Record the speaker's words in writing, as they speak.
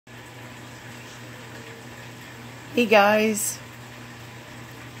Hey guys,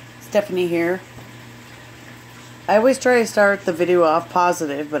 Stephanie here. I always try to start the video off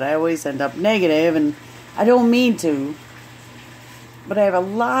positive, but I always end up negative, and I don't mean to. But I have a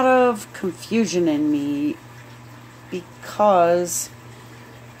lot of confusion in me because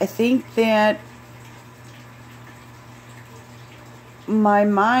I think that my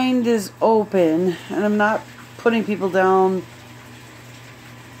mind is open, and I'm not putting people down,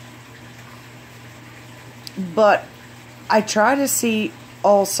 but I try to see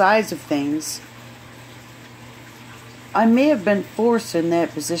all sides of things. I may have been forced in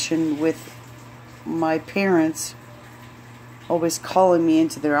that position with my parents always calling me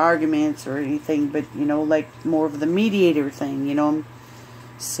into their arguments or anything, but you know, like more of the mediator thing, you know what I'm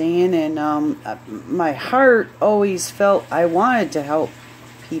saying? And my heart always felt I wanted to help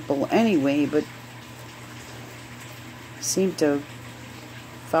people anyway, but seemed to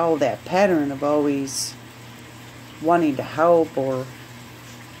follow that pattern of always wanting to help or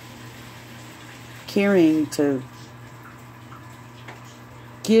caring to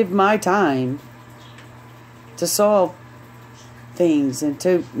give my time to solve things and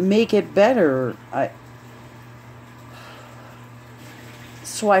to make it better.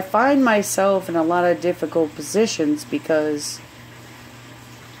 So I find myself in a lot of difficult positions because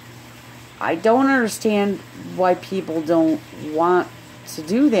I don't understand why people don't want to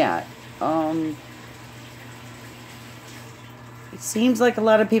do that. It seems like a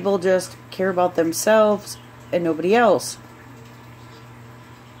lot of people just care about themselves and nobody else.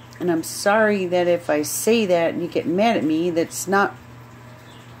 And I'm sorry that if I say that and you get mad at me, that's not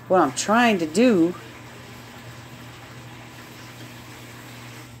what I'm trying to do.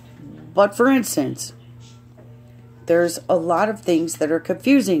 But for instance, there's a lot of things that are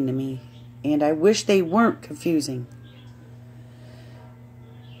confusing to me, and I wish they weren't confusing.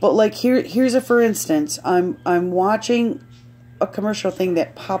 But like here's a for instance, I'm watching a commercial thing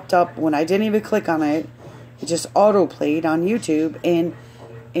that popped up when I didn't even click on it. It just auto-played on YouTube,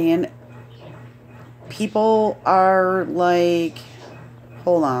 and people are like,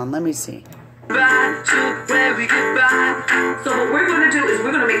 hold on, let me see. So what we're going to do is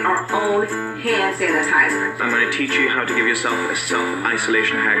we're going to make our own hand sanitizer. I'm going to teach you how to give yourself a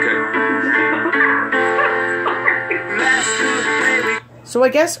self-isolation haircut. So I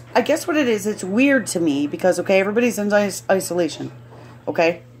guess what it is, it's weird to me because, okay, everybody's in isolation,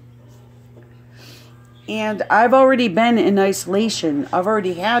 okay? And I've already been in isolation. I've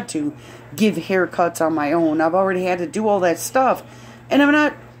already had to give haircuts on my own. I've already had to do all that stuff. And I'm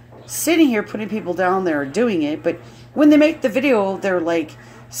not sitting here putting people down there doing it, but when they make the video, they're like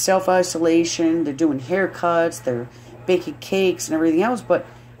self-isolation, they're doing haircuts, they're baking cakes and everything else, but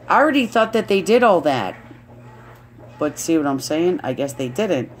I already thought that they did all that. But see what I'm saying? I guess they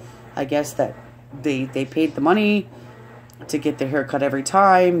didn't. I guess that they paid the money to get their haircut every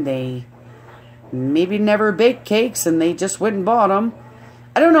time. They maybe never baked cakes and they just went and bought them.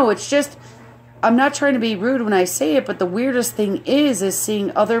 I don't know, it's just, I'm not trying to be rude when I say it, but the weirdest thing is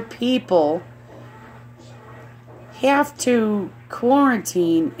seeing other people have to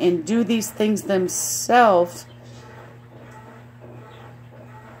quarantine and do these things themselves.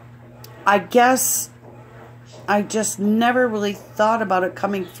 I guess I just never really thought about it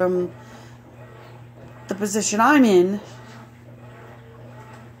coming from the position I'm in.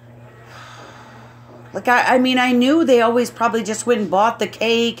 Like, I mean, I knew they always probably just went and bought the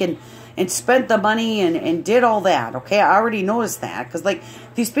cake and spent the money and did all that, okay? I already noticed that. Because, like,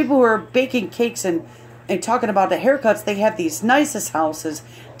 these people who are baking cakes and talking about the haircuts, they have these nicest houses.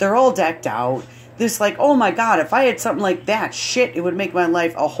 They're all decked out. This, like, oh my God, if I had something like that, shit, it would make my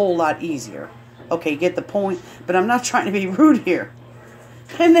life a whole lot easier. Okay, get the point? But I'm not trying to be rude here.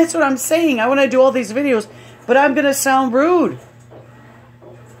 And that's what I'm saying. I want to do all these videos, but I'm going to sound rude.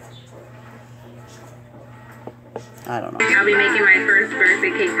 I don't know. I'll be making my first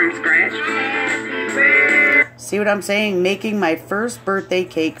birthday cake from scratch. See what I'm saying? Making my first birthday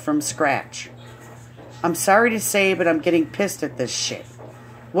cake from scratch. I'm sorry to say, but I'm getting pissed at this shit.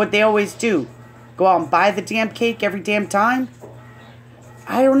 What they always do. Go out and buy the damn cake every damn time?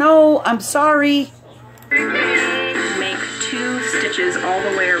 I don't know. I'm sorry. Make 2 stitches all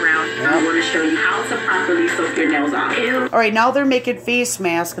the way around. I'm going to show you how to properly soak your nails off. Alright, now they're making face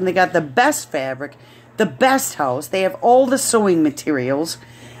masks, and they got the best fabric, the best house. They have all the sewing materials.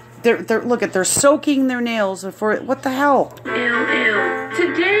 They're soaking their nails before, what the hell? Ew, ew.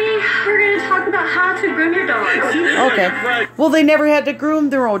 Today, we're going to talk about how to groom your dog. Okay. Well, they never had to groom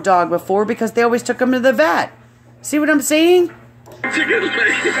their own dog before because they always took them to the vet. See what I'm saying?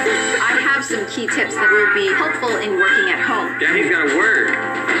 I have some key tips that will be helpful in working at home. Daddy's got to work.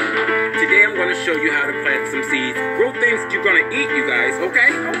 Today I'm going to show you how to plant some seeds things you're gonna eat, you guys,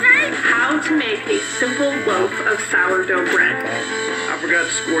 okay? Okay? How to make a simple loaf of sourdough bread. I forgot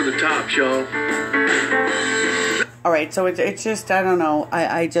to score the top, y'all. All right, so it's just, I don't know.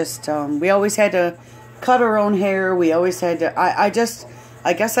 I just, we always had to cut our own hair. We always had to, I guess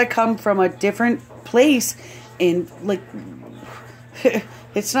I come from a different place, and like,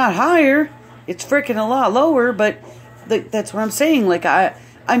 it's not higher. It's freaking a lot lower, but that's what I'm saying. Like,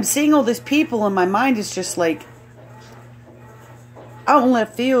 I'm seeing all these people, and my mind is just like, out in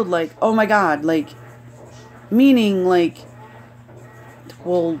left field, like, oh my God, like, meaning, like,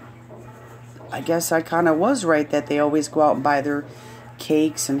 well, I guess I kind of was right that they always go out and buy their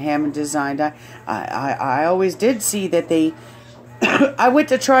cakes and have them designed. I always did see that they, I went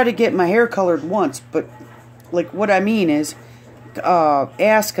to try to get my hair colored once, but, like, what I mean is,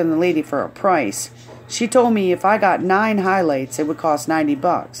 asking the lady for a price. She told me if I got 9 highlights, it would cost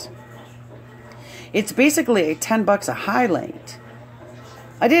 $90. It's basically $10 a highlight.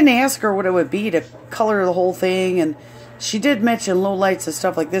 I didn't ask her what it would be to color the whole thing, and she did mention low lights and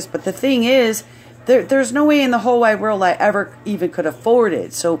stuff like this, but the thing is, there's no way in the whole wide world I ever even could afford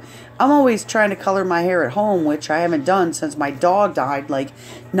it. So I'm always trying to color my hair at home, which I haven't done since my dog died like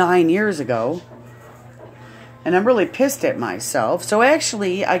 9 years ago. And I'm really pissed at myself. So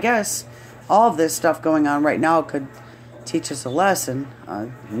actually, I guess all of this stuff going on right now could teach us a lesson.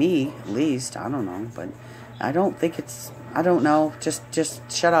 Me, at least. I don't know. But I don't think it's... I don't know. Just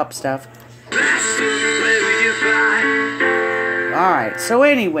shut up, Steph. Alright, so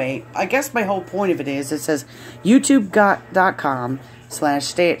anyway, I guess my whole point of it is, it says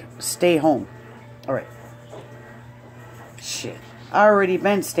youtube.com/stay home. Alright. Shit. I already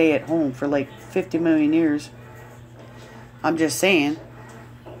been stay at home for like 50 million years. I'm just saying.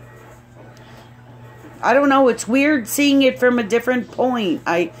 I don't know, it's weird seeing it from a different point.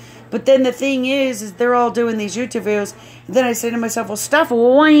 But then the thing is they're all doing these YouTube videos. And then I say to myself, well, Steph,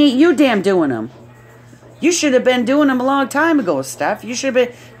 well, why ain't you damn doing them? You should have been doing them a long time ago, Steph. You should have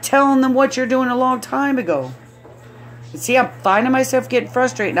been telling them what you're doing a long time ago. And see, I'm finding myself getting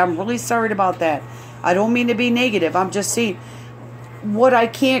frustrated, and I'm really sorry about that. I don't mean to be negative. I'm just seeing what I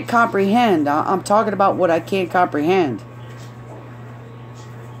can't comprehend. I'm talking about what I can't comprehend.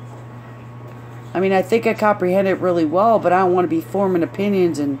 I mean, I think I comprehend it really well, but I don't want to be forming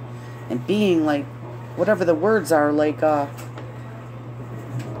opinions and being like, whatever the words are, like,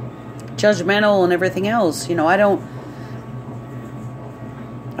 judgmental and everything else. You know, I don't...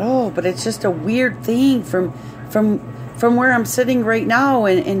 Oh, but it's just a weird thing from where I'm sitting right now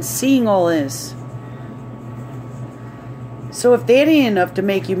and seeing all this. So if that ain't enough to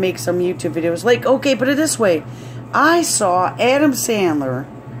make you make some YouTube videos, like, okay, put it this way. I saw Adam Sandler,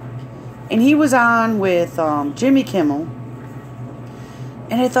 and he was on with Jimmy Kimmel,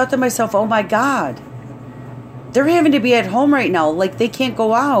 and I thought to myself, oh my God, they're having to be at home right now. Like, they can't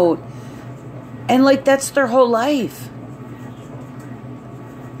go out. And, like, that's their whole life.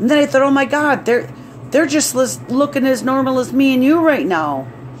 And then I thought, oh my God, they're just looking as normal as me and you right now.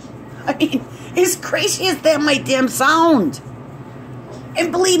 I mean, as crazy as that might damn sound.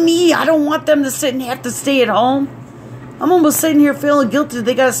 And believe me, I don't want them to sit and have to stay at home. I'm almost sitting here feeling guilty that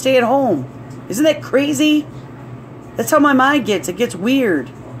they gotta stay at home. Isn't that crazy? That's how my mind gets. It gets weird.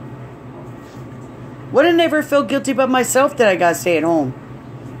 Wouldn't I ever feel guilty about myself that I gotta stay at home?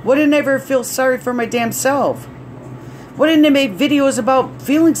 Wouldn't I ever feel sorry for my damn self? Wouldn't I make videos about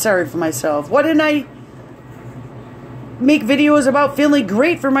feeling sorry for myself? Why didn't I make videos about feeling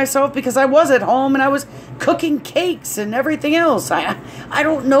great for myself because I was at home and I was cooking cakes and everything else? I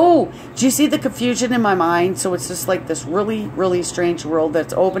don't know. Do you see the confusion in my mind? So it's just like this really, really strange world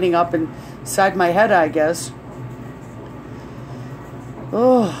that's opening up inside my head, I guess.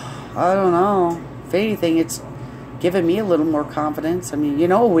 Oh, I don't know. If anything, it's giving me a little more confidence. I mean, you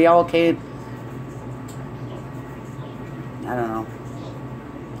know, we all can... I don't know.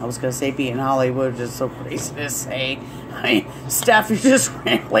 I was going to say be in Hollywood, just so crazy to say. I mean, Steph, you're just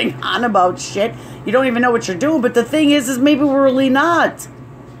rambling on about shit. You don't even know what you're doing. But the thing is maybe we're really not.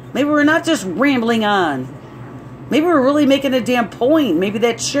 Maybe we're not just rambling on. Maybe we're really making a damn point. Maybe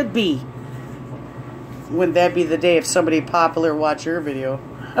that should be. Wouldn't that be the day if somebody popular watched your video?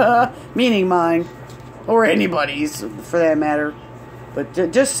 Meaning mine. Or anybody's, for that matter. But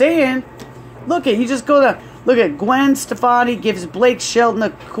just saying. Look at, you just go to... Look at Gwen Stefani gives Blake Shelton a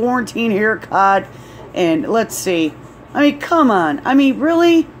quarantine haircut. And let's see. I mean, come on. I mean,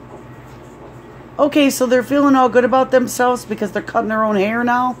 really? Okay, so they're feeling all good about themselves because they're cutting their own hair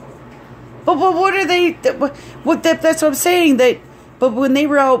now? But what are they... That's what I'm saying. But when they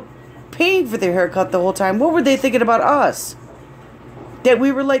were out paying for their haircut the whole time, what were they thinking about us? That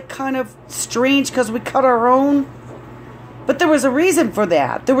we were, like, kind of strange because we cut our own? But there was a reason for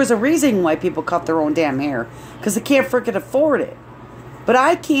that. There was a reason why people cut their own damn hair. Because they can't freaking afford it. But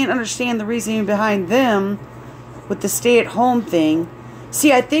I can't understand the reasoning behind them with the stay-at-home thing.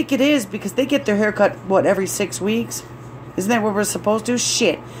 See, I think it is because they get their hair cut, what, every 6 weeks? Isn't that what we're supposed to?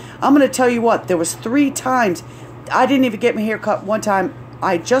 Shit. I'm going to tell you what. There was 3 times. I didn't even get my hair cut one time.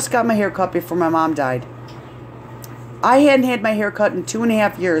 I just got my hair cut before my mom died. I hadn't had my hair cut in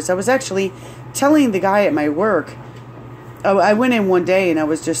 2.5 years. I was actually telling the guy at my work. I went in one day and I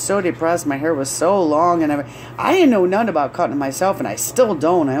was just so depressed. My hair was so long and I didn't know none about cutting it myself, and I still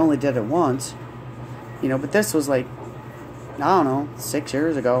don't. I only did it once. You know, but this was like, I don't know, 6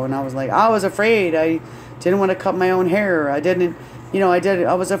 years ago, and I was like, I was afraid. I didn't want to cut my own hair. I didn't, you know,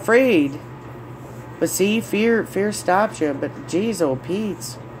 I was afraid. But see, fear stops you. But geez, oh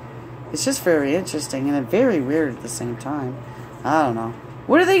Pete's. It's just very interesting and very weird at the same time. I don't know.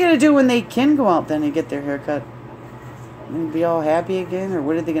 What are they going to do when they can go out then and get their hair cut? Be all happy again? Or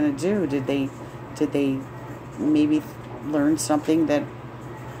what are they going to do? Did they maybe learn something that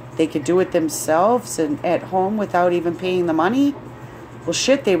they could do it themselves and at home without even paying the money? Well,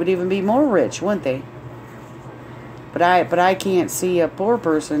 shit, they would even be more rich, wouldn't they? But I can't see a poor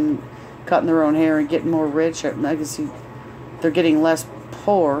person cutting their own hair and getting more rich. I can see they're getting less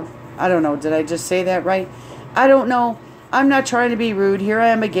poor. I don't know. Did I just say that right? I don't know. I'm not trying to be rude. Here I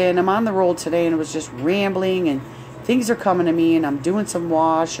am again. I'm on the road today and it was just rambling and things are coming to me and I'm doing some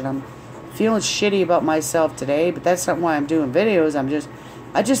wash and I'm feeling shitty about myself today. But that's not why I'm doing videos.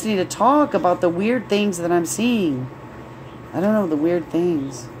 I just need to talk about the weird things that I'm seeing. I don't know, the weird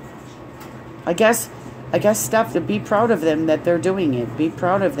things. I guess stuff to be proud of them that they're doing it. Be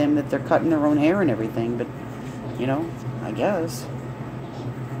proud of them that they're cutting their own hair and everything. But, you know, I guess.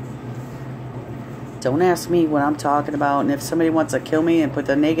 Don't ask me what I'm talking about. And if somebody wants to kill me and put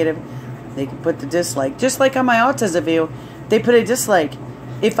the negative, they can put the dislike. Just like on my autism video, they put a dislike.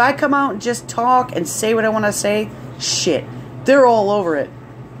 If I come out and just talk and say what I want to say, shit, they're all over it.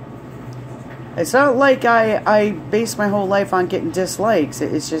 It's not like I base my whole life on getting dislikes.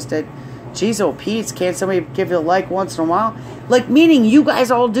 It's just that, geez, oh Pete, can't somebody give you a like once in a while? Like, meaning you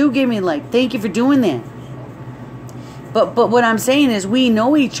guys all do give me a like. Thank you for doing that. But what I'm saying is we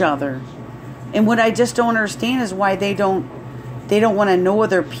know each other. And what I just don't understand is why they don't want to know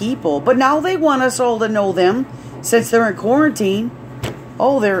other people. But now they want us all to know them since they're in quarantine.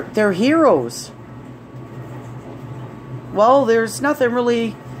 Oh, they're heroes. Well, there's nothing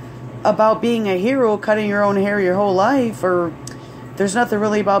really about being a hero, cutting your own hair your whole life, or there's nothing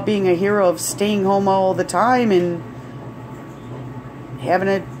really about being a hero of staying home all the time and having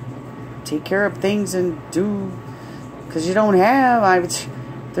to take care of things and do, because you don't have,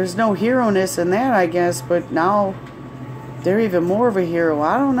 there's no hero-ness in that, I guess, but now they're even more of a hero.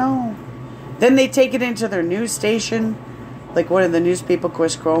 I don't know. Then they take it into their news station, like one of the news people,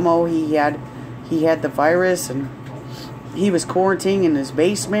 Chris Cuomo, he had the virus and he was quarantining in his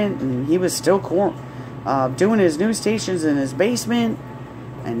basement, and he was still doing his news stations in his basement,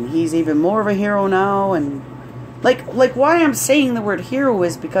 and he's even more of a hero now. And like why I'm saying the word hero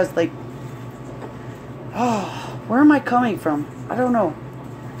is because, like, oh, where am I coming from? I don't know.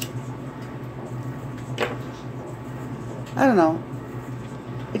 I don't know.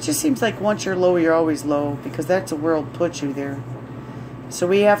 It just seems like once you're low, you're always low, because that's the world puts you there. So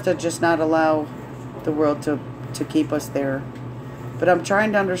we have to just not allow the world to keep us there. But I'm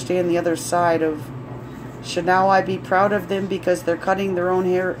trying to understand the other side of, should now I be proud of them because they're cutting their own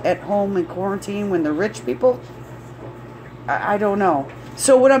hair at home in quarantine when they're rich people? I don't know.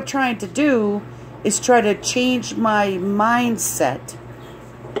 So what I'm trying to do is try to change my mindset.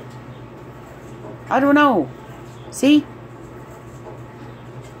 I don't know. See?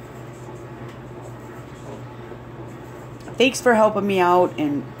 Thanks for helping me out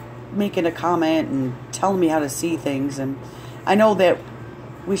and making a comment and telling me how to see things. And I know that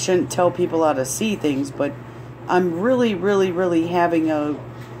we shouldn't tell people how to see things, but I'm really, really, really having a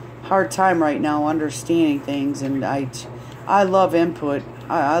hard time right now understanding things. And I love input.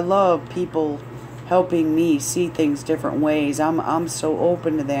 I love people helping me see things different ways. I'm so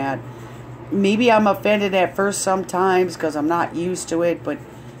open to that. Maybe I'm offended at first sometimes because I'm not used to it, but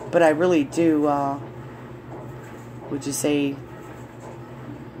I really do. Would you say,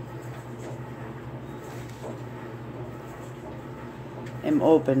 am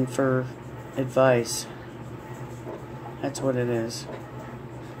open for advice? That's what it is.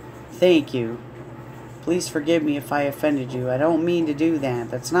 Thank you. Please forgive me if I offended you. I don't mean to do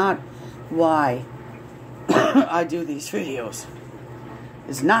that. That's not why I do these videos.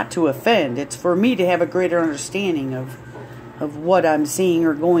 It's not to offend. It's for me to have a greater understanding of what I'm seeing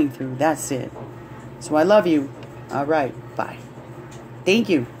or going through. That's it. So I love you. All right. Bye. Thank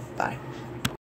you. Bye.